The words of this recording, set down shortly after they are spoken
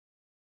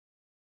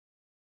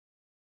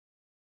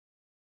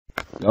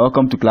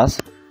Welcome to class.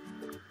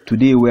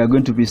 Today we are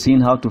going to be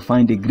seeing how to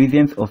find the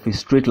gradient of a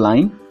straight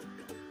line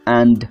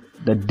and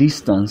the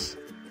distance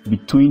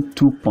between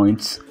 2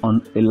 points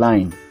on a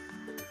line.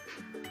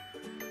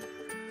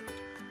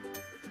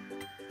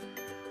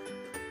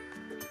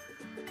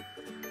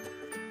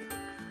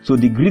 So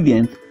the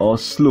gradient or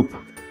slope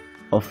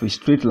of a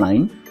straight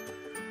line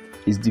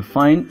is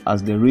defined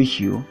as the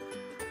ratio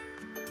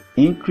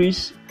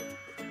increase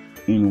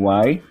in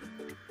y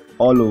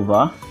all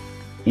over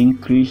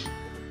increase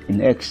in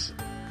x,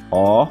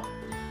 or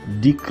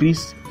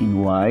decrease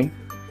in y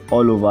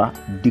all over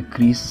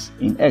decrease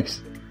in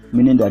x,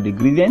 meaning that the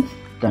gradient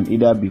can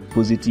either be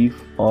positive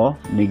or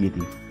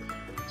negative.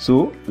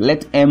 So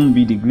let m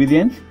be the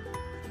gradient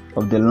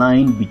of the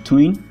line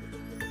between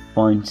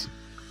points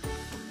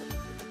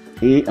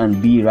A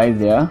and B right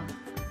there.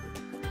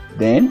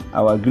 Then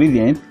our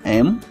gradient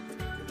m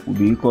will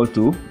be equal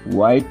to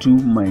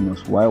y2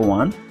 minus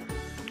y1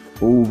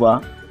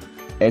 over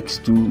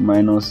x2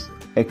 minus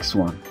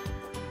x1.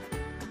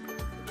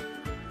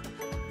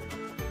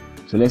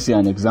 So let's see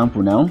an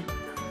example now.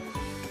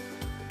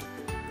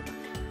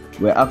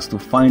 We're asked to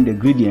find the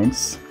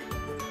gradients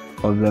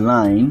of the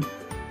line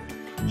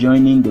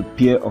joining the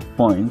pair of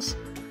points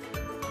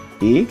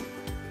A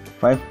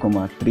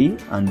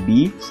 5,3 and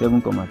B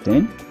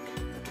 7,10,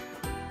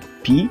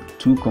 P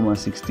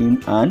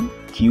 2,16 and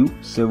Q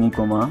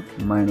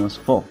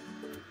 7,-4.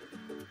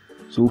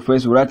 So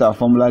first we write our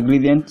formula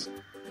gradient,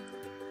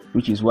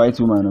 which is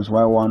y2 minus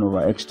y1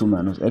 over x2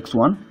 minus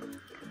x1.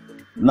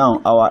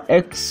 Now our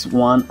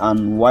x1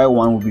 and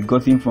y1 will be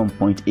gotten from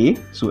point A.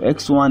 So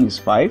x1 is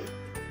 5,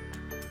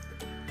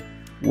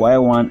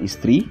 y1 is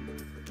 3,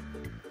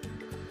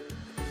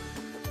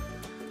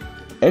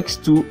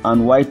 x2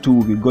 and y2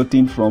 will be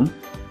gotten from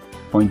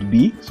point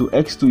B. So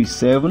x2 is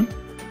 7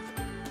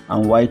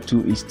 and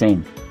y2 is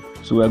 10.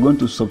 So we are going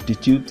to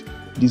substitute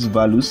these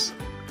values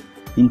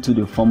into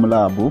the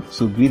formula above.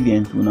 So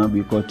gradient will now be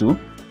equal to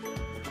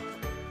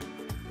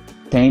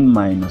 10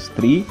 minus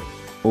 3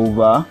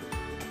 over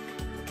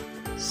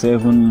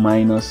 7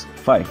 minus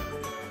 5.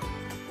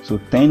 So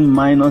 10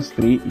 minus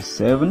 3 is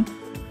 7.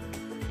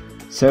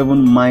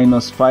 7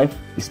 minus 5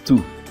 is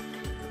 2.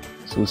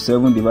 So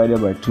 7 divided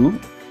by 2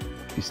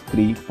 is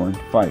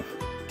 3.5.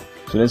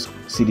 So let's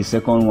see the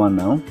second one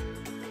now.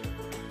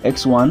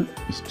 x1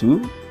 is 2,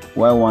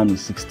 y1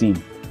 is 16,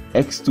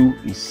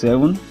 x2 is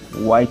 7,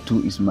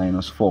 y2 is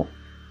minus 4.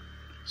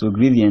 So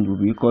gradient will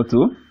be equal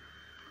to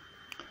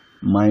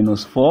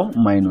minus 4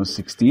 minus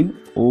 16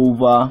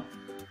 over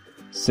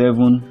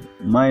 7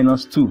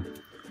 minus 2.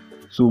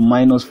 So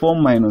minus 4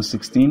 minus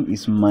 16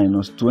 is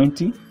minus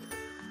 20.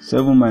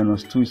 7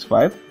 minus 2 is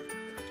 5.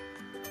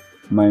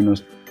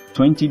 Minus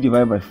 20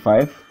 divided by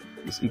 5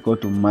 is equal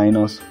to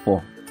minus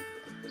 4.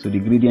 So the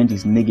gradient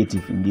is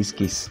negative in this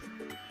case.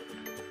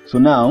 So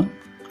now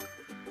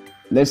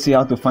let's see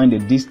how to find the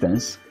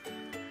distance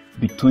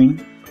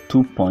between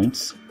 2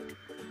 points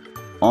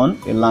on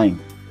a line.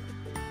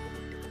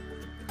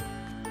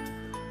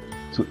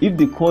 So if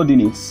the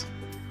coordinates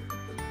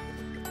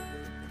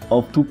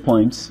of 2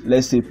 points,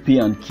 let's say P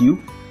and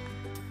Q,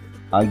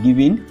 are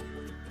given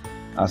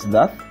as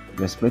that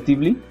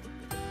respectively,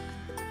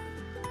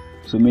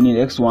 so meaning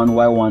x1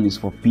 y1 is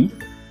for P,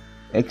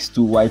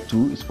 x2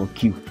 y2 is for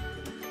Q,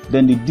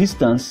 then the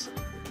distance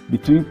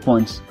between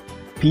points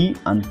P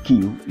and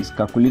Q is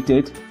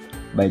calculated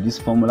by this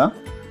formula.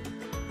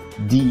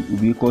 D will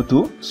be equal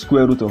to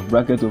square root of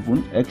bracket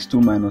open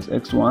x2 minus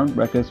x1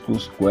 bracket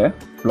close square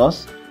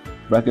plus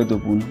bracket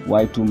open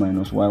y2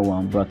 minus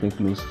y1 bracket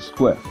close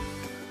square.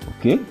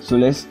 Okay, so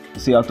let's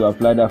see how to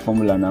apply that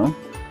formula now.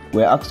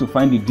 We're asked to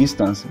find the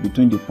distance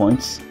between the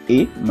points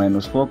A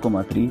minus 4,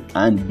 3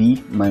 and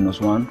B minus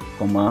 1,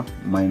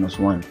 minus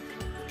 1.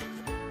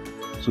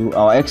 So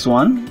our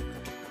x1,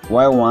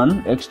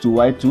 y1, x2,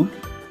 y2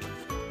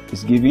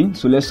 is given.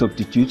 So let's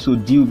substitute. So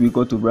D will be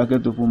equal to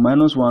bracket open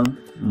minus 1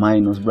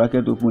 minus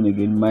bracket open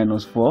again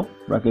minus 4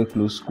 bracket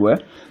close square.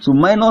 So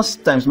minus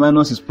times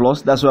minus is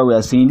plus. That's why we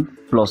are seeing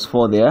plus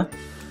 4 there.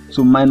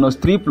 So minus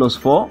 3 plus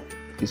 4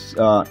 is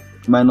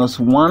minus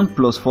 1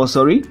 plus 4,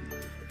 sorry,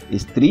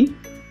 is 3.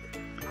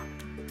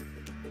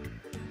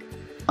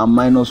 And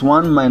minus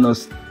 1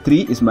 minus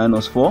 3 is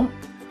minus 4.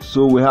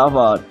 So we have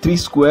 3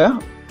 square,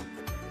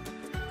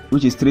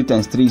 which is 3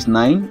 times 3 is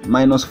 9,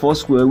 minus 4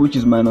 square, which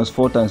is minus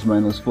 4 times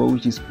minus 4,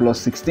 which is plus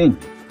 16.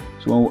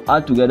 So when we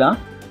add together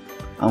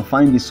and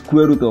find the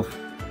square root of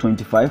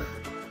 25,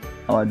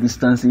 our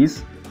distance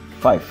is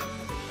 5.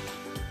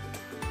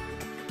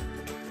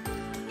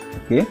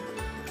 Okay,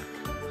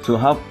 so I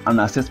have an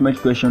assessment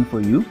question for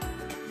you.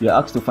 You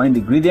are asked to find the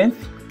gradient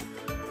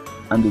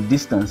and the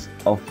distance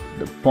of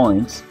the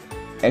points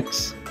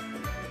X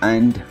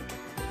and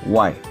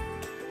Y.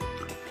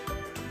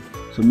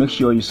 So make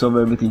sure you solve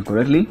everything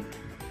correctly.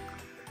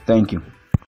 Thank you.